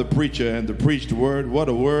up for the preacher and the preached word. What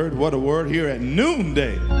a word, what a word here at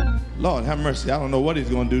noonday. Lord, have mercy. I don't know what he's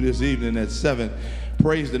going to do this evening at 7.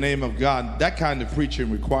 Praise the name of God. That kind of preaching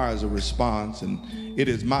requires a response, and it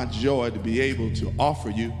is my joy to be able to offer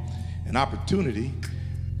you an opportunity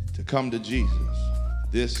to come to Jesus.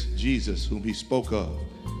 This Jesus whom he spoke of,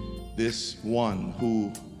 this one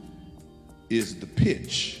who is the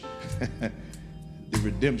pitch, the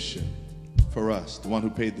redemption for us, the one who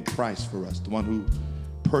paid the price for us, the one who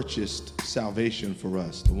purchased salvation for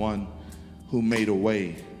us, the one who made a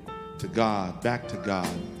way to God, back to God,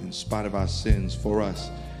 in spite of our sins for us.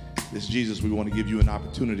 This Jesus, we want to give you an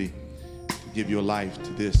opportunity to give your life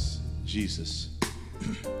to this Jesus.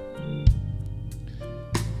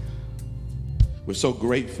 We're so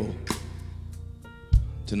grateful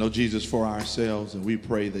to know Jesus for ourselves, and we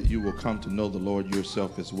pray that you will come to know the Lord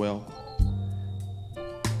yourself as well.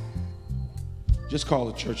 Just call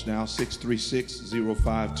the church now,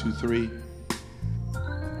 636-0523.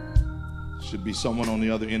 Should be someone on the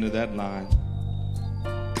other end of that line.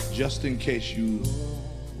 Just in case you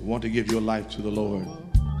want to give your life to the Lord,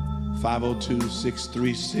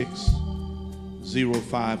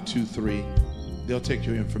 502-636-0523. They'll take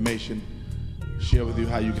your information, share with you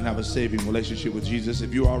how you can have a saving relationship with Jesus.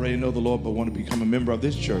 If you already know the Lord but want to become a member of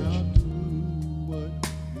this church,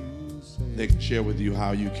 they can share with you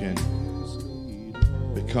how you can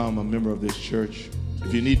become a member of this church.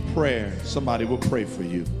 If you need prayer, somebody will pray for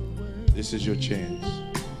you. This is your chance.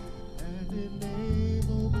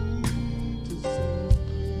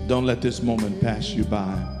 Don't let this moment pass you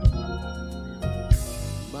by.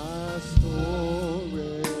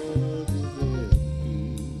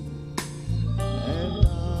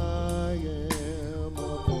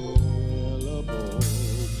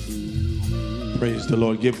 Praise the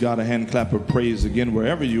Lord. Give God a hand clap of praise again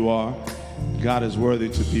wherever you are. God is worthy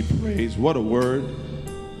to be praised. What a word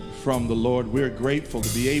from the Lord. We're grateful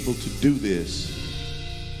to be able to do this.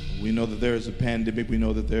 We know that there is a pandemic. We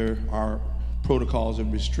know that there are protocols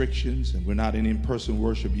and restrictions, and we're not in in-person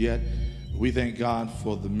worship yet. We thank God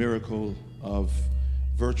for the miracle of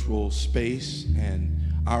virtual space and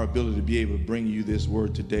our ability to be able to bring you this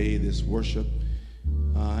word today, this worship.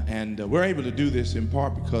 And we're able to do this in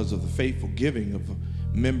part because of the faithful giving of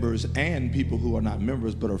members and people who are not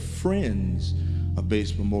members but are friends of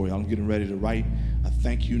Base Memorial. I'm getting ready to write a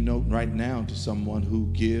thank you note right now to someone who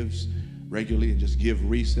gives regularly and just give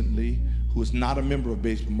recently, who is not a member of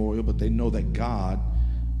Base Memorial, but they know that God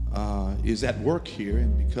is at work here,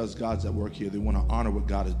 and because God's at work here, they want to honor what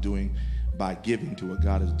God is doing by giving to what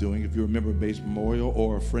God is doing. If you're a member of Base Memorial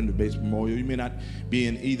or a friend of Base Memorial, you may not be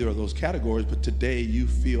in either of those categories, but today you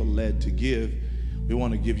feel led to give. We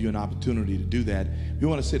want to give you an opportunity to do that. We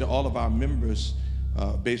want to say to all of our members,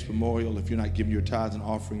 Base Memorial, if you're not giving your tithes and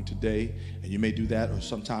offering today, and you may do that or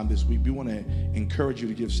sometime this week, we want to encourage you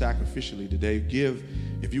to give sacrificially today.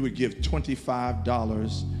 If you would give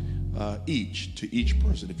 $25 each to each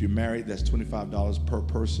person. If you're married, that's $25 per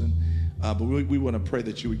person. But we want to pray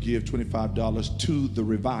that you would give $25 to the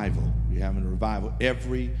revival. We're having a revival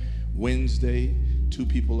every Wednesday. 2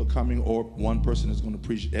 people are coming, or 1 person is going to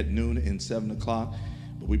preach at noon and 7 o'clock.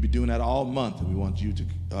 But we'll be doing that all month, and we want you to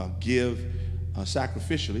give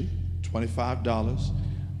sacrificially $25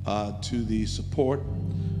 to the support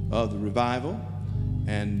of the revival.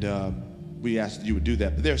 And we ask that you would do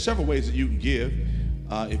that. But there are several ways that you can give.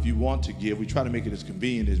 If you want to give, we try to make it as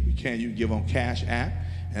convenient as we can. You can give on Cash App,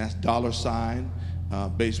 and that's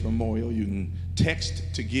 $ Base Memorial. You can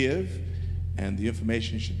text to give, and the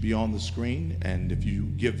information should be on the screen. And if you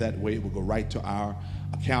give that way, it will go right to our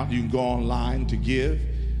account. You can go online to give.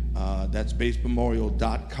 That's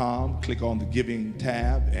basememorial.com. Click on the giving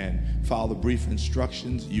tab and follow the brief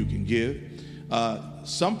instructions. You can give.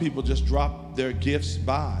 Some people just drop their gifts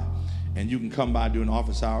by, and you can come by during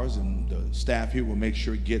office hours, and the staff here will make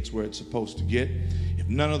sure it gets where it's supposed to get. If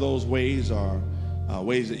none of those ways are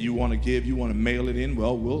ways that you want to give, you want to mail it in,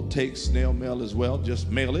 well, we'll take snail mail as well. Just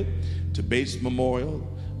mail it to Base Memorial,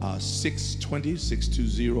 620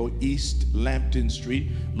 East Lampton Street,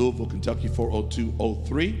 Louisville, Kentucky,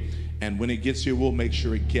 40203. And when it gets here, we'll make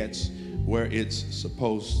sure it gets where it's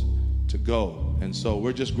supposed to go. And so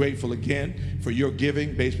we're just grateful again for your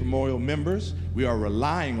giving, Base Memorial members. We are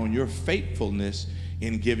relying on your faithfulness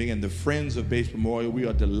in giving, and the friends of Base Memorial, we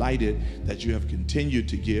are delighted that you have continued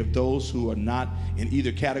to give. Those who are not in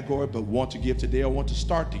either category but want to give today or want to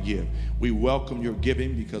start to give, we welcome your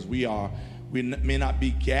giving, because we may not be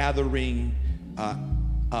gathering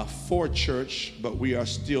for church, but we are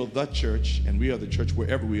still the church, and we are the church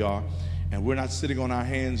wherever we are. And we're not sitting on our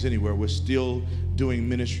hands anywhere. We're still doing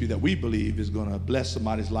ministry that we believe is going to bless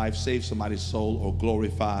somebody's life, save somebody's soul, or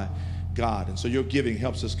glorify God. And so your giving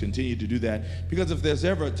helps us continue to do that, because if there's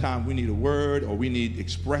ever a time we need a word or we need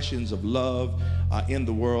expressions of love in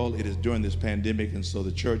the world, it is during this pandemic. And so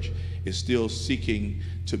the church is still seeking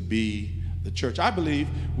to be the church. I believe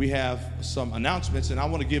we have some announcements, and I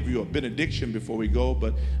want to give you a benediction before we go,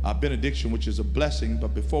 but a benediction which is a blessing.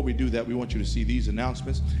 But before we do that, we want you to see these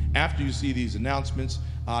announcements. After you see these announcements,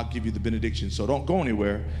 I'll give you the benediction. So don't go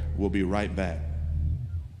anywhere. We'll be right back.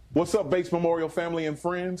 What's up, Base Memorial family and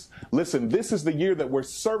friends? Listen, this is the year that we're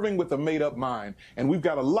serving with a made-up mind, and we've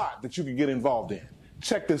got a lot that you can get involved in.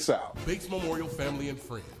 Check this out. Bates Memorial family and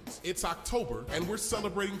friends. It's October, and we're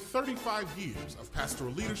celebrating 35 years of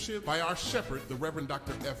pastoral leadership by our shepherd, the Reverend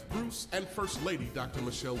Dr. F. Bruce, and First Lady Dr.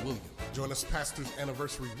 Michelle Williams. Join us Pastor's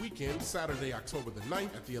Anniversary Weekend, Saturday, October the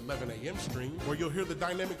 9th at the 11 a.m. stream, where you'll hear the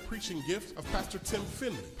dynamic preaching gift of Pastor Tim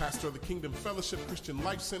Finley, pastor of the Kingdom Fellowship Christian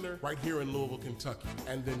Life Center right here in Louisville, Kentucky.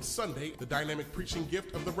 And then Sunday, the dynamic preaching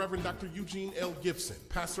gift of the Reverend Dr. Eugene L. Gibson,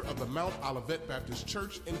 pastor of the Mount Olivet Baptist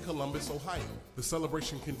Church in Columbus, Ohio. The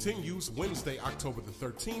celebration continues Wednesday, October the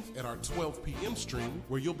 13th at our 12 p.m. stream,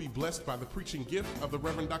 where you'll be blessed by the preaching gift of the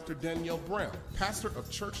Reverend Dr. Danielle Brown, pastor of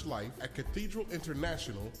Church Life at Cathedral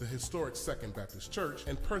International, the historic Second Baptist Church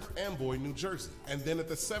in Perth Amboy, New Jersey. And then at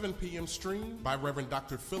the 7 p.m. stream by Reverend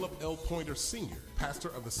Dr. Philip L. Pointer Sr., pastor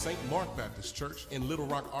of the St. Mark Baptist Church in Little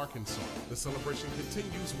Rock, Arkansas. The celebration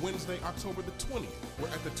continues Wednesday, October the 20th,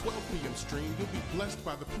 where at the 12 p.m. stream, you'll be blessed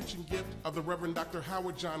by the preaching gift of the Reverend Dr.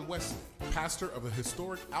 Howard John Wesley, pastor of the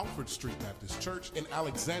historic Alfred Street Baptist Church in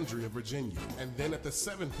Alexandria, Virginia. And then at the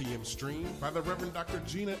 7 p.m. stream by the Reverend Dr.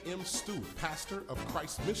 Gina M. Stewart, pastor of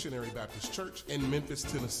Christ Missionary Baptist Church in Memphis,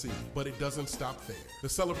 Tennessee. But it doesn't stop there. The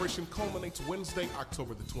celebration culminates Wednesday,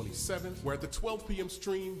 October the 27th, where at the 12 p.m.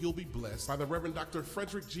 stream, you'll be blessed by the Reverend Dr.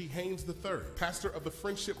 Frederick G. Haynes III, pastor of the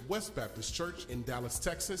Friendship West Baptist Church in Dallas,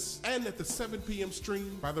 Texas. And at the 7 p.m.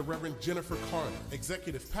 stream by the Reverend Jennifer Carter,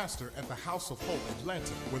 executive pastor at the House of Hope,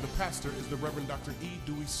 Atlanta, where the pastor is the Reverend Dr. E.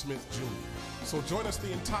 Dewey Smith Jr. So join us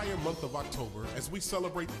the entire month of October as we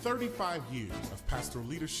celebrate 35 years of pastoral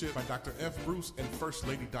leadership by Dr. F. Bruce and First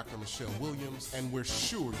Lady Dr. Michelle Williams, and we're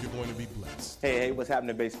sure you're going to be blessed. Hey, what's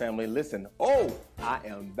happening, Base family? Listen, I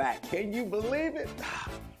am back. Can you believe it?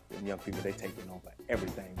 Them young people, they taking over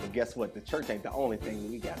everything. But guess what? The church ain't the only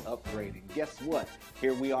thing. We got upgraded. Guess what?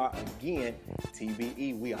 Here we are again.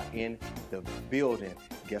 TBE, we are in the building.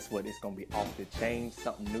 Guess what? It's going to be off the chain.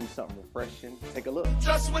 Something new, something refreshing. Take a look.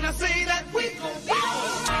 Just when I say that we gon' be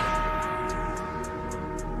alright.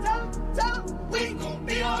 We gon'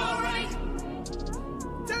 be alright.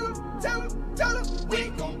 We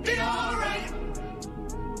gon' be alright.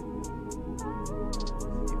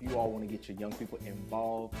 If you all want to get your young people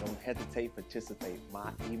involved, don't hesitate, participate.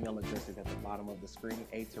 My email address is at the bottom of the screen,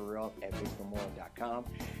 aterrell@basememorial.com.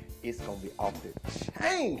 It's going to be off the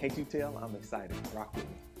chain. Can't you tell? I'm excited. Rock with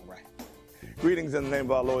me. All right. Greetings in the name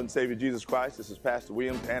of our Lord and Savior, Jesus Christ. This is Pastor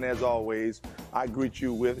Williams, and as always, I greet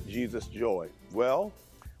you with Jesus joy. Well,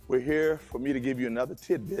 we're here for me to give you another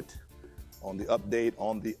tidbit on the update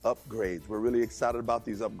on the upgrades. We're really excited about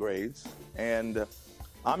these upgrades, and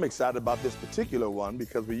I'm excited about this particular one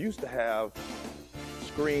because we used to have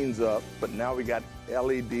screens up, but now we got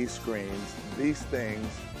LED screens. These things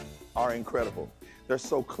are incredible. They're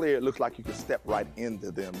so clear, it looks like you can step right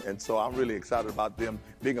into them. And so I'm really excited about them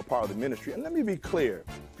being a part of the ministry. And let me be clear,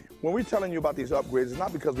 When we're telling you about these upgrades, it's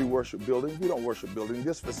not because we worship buildings. We don't worship buildings.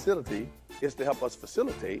 This facility is to help us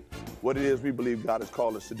facilitate what it is we believe God has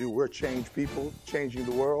called us to do. We're change people, changing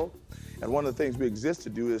the world. And one of the things we exist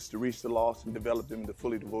to do is to reach the lost and develop them into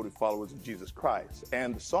fully devoted followers of Jesus Christ.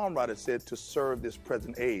 And the songwriter said to serve this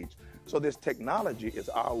present age. So this technology is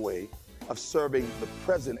our way of serving the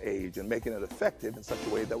present age and making it effective in such a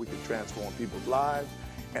way that we can transform people's lives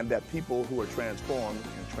and that people who are transformed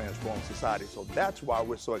can transform society. So that's why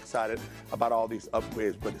we're so excited about all these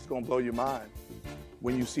upgrades. But it's going to blow your mind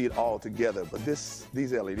when you see it all together. But these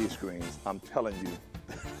LED screens, I'm telling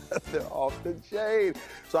you, they're off the chain.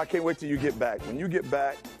 So I can't wait till you get back. When you get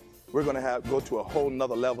back, we're going to go to a whole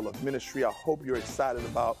nother level of ministry. I hope you're excited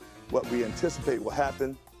about what we anticipate will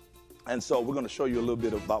happen. And so we're going to show you a little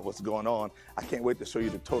bit about what's going on. I can't wait to show you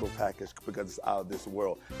the total package because it's out of this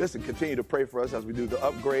world. Listen, continue to pray for us as we do the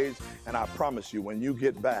upgrades. And I promise you, when you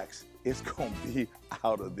get back, it's going to be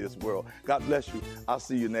out of this world. God bless you. I'll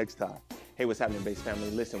see you next time. Hey, what's happening, Bates family?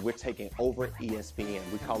 Listen, we're taking over ESPN.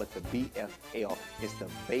 We call it the BFL. It's the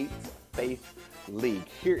Bates Faith League.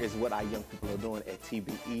 Here is what our young people are doing at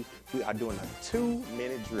TBE. We are doing a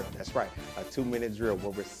 2-minute drill. That's right, a 2-minute drill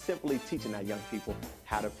where we're simply teaching our young people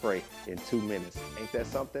how to pray in 2 minutes. Ain't that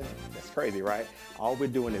something? That's crazy, right? All we're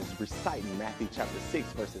doing is reciting Matthew chapter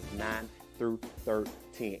 6, verses 9 through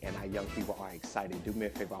 13, and our young people are excited. Do me a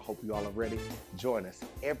favor, I hope you all are ready. Join us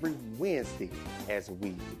every Wednesday as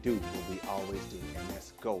we do what we always do, and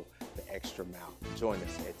let's go the extra mile. Join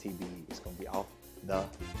us at TBE. It's going to be off the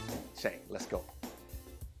chain. Let's go.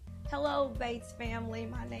 Hello, Bates family.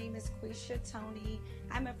 My name is Quisha Tony.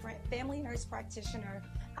 I'm a family nurse practitioner.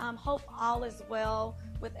 Hope all is well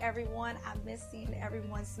with everyone. I miss seeing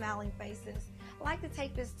everyone's smiling faces. I'd like to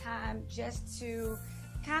take this time just to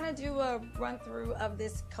kind of do a run through of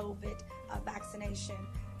this COVID vaccination.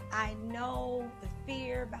 I know the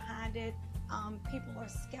fear behind it. People are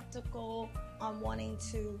skeptical on wanting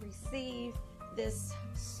to receive this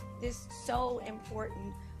so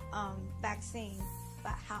important vaccine.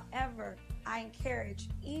 But however, I encourage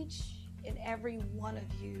each and every one of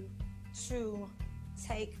you to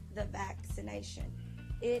take the vaccination.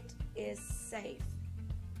 It is safe.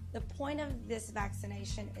 The point of this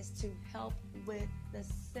vaccination is to help with the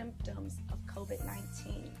symptoms of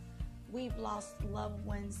COVID-19. We've lost loved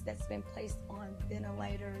ones that's been placed on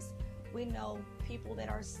ventilators. We know people that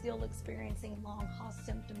are still experiencing long-haul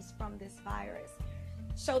symptoms from this virus.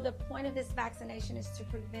 So the point of this vaccination is to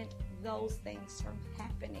prevent those things from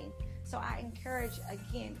happening. So I encourage,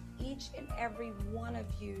 again, each and every one of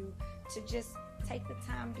you to just take the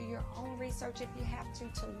time, do your own research if you have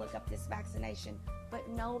to look up this vaccination, but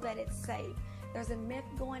know that it's safe. There's a myth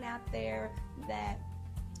going out there that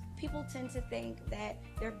people tend to think that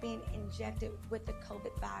they're being injected with the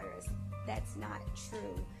COVID virus. That's not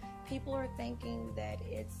true. People are thinking that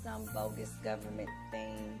it's some bogus government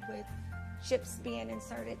thing with chips being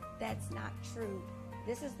inserted. That's not true.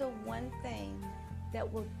 This is the one thing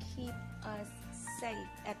that will keep us safe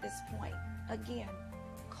at this point. Again,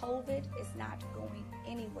 COVID is not going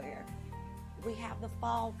anywhere. We have the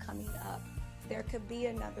fall coming up. There could be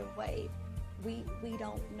another wave. We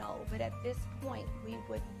don't know. But at this point,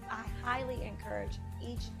 I highly encourage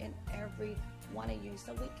each and every one of you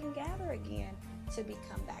so we can gather again to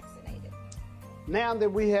become vaccinated. Now that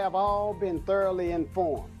we have all been thoroughly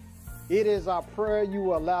informed, it is our prayer you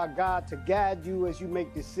will allow God to guide you as you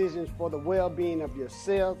make decisions for the well-being of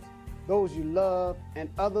yourself, those you love, and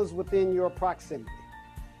others within your proximity.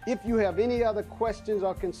 If you have any other questions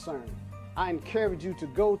or concerns, I encourage you to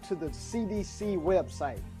go to the CDC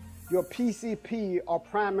website, your PCP or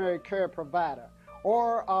primary care provider,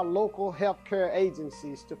 or our local healthcare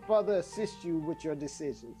agencies to further assist you with your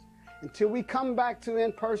decisions. Until we come back to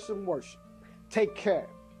in-person worship, take care,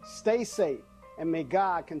 stay safe, and may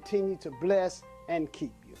God continue to bless and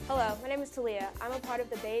keep you. Hello, my name is Talia. I'm a part of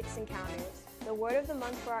the Bates Encounters. The word of the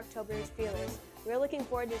month for October is fearless. We're looking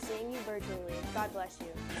forward to seeing you virtually. God bless you.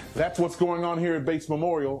 That's what's going on here at Bates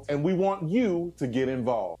Memorial, and we want you to get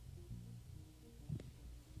involved.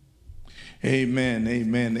 Amen,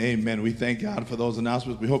 amen, amen. We thank God for those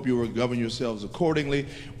announcements. We hope you will govern yourselves accordingly.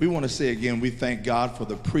 We want to say again, we thank God for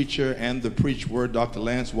the preacher and the preached word. Dr.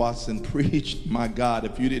 Lance Watson preached. My God,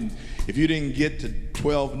 if you didn't get to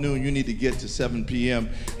 12 noon, you need to get to 7 p.m.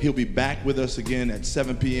 He'll be back with us again at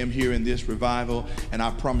 7 p.m. here in this revival, and I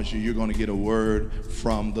promise you, you're going to get a word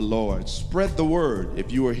from the Lord. Spread the word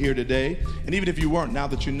if you are here today, and even if you weren't, now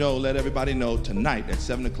that you know, let everybody know tonight at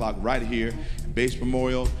 7 o'clock right here Bates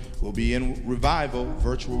Memorial will be in revival,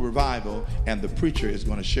 virtual revival, and the preacher is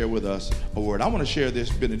going to share with us a word. I want to share this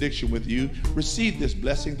benediction with you. Receive this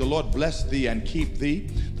blessing. The Lord bless thee and keep thee.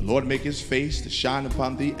 The Lord make his face to shine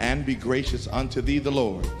upon thee and be gracious unto thee. The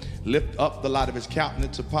Lord lift up the light of his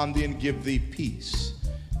countenance upon thee and give thee peace.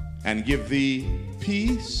 And give thee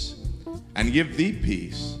peace. And give thee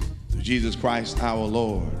peace. Through Jesus Christ our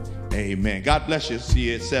Lord. Amen. God bless you. See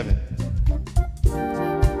you at 7.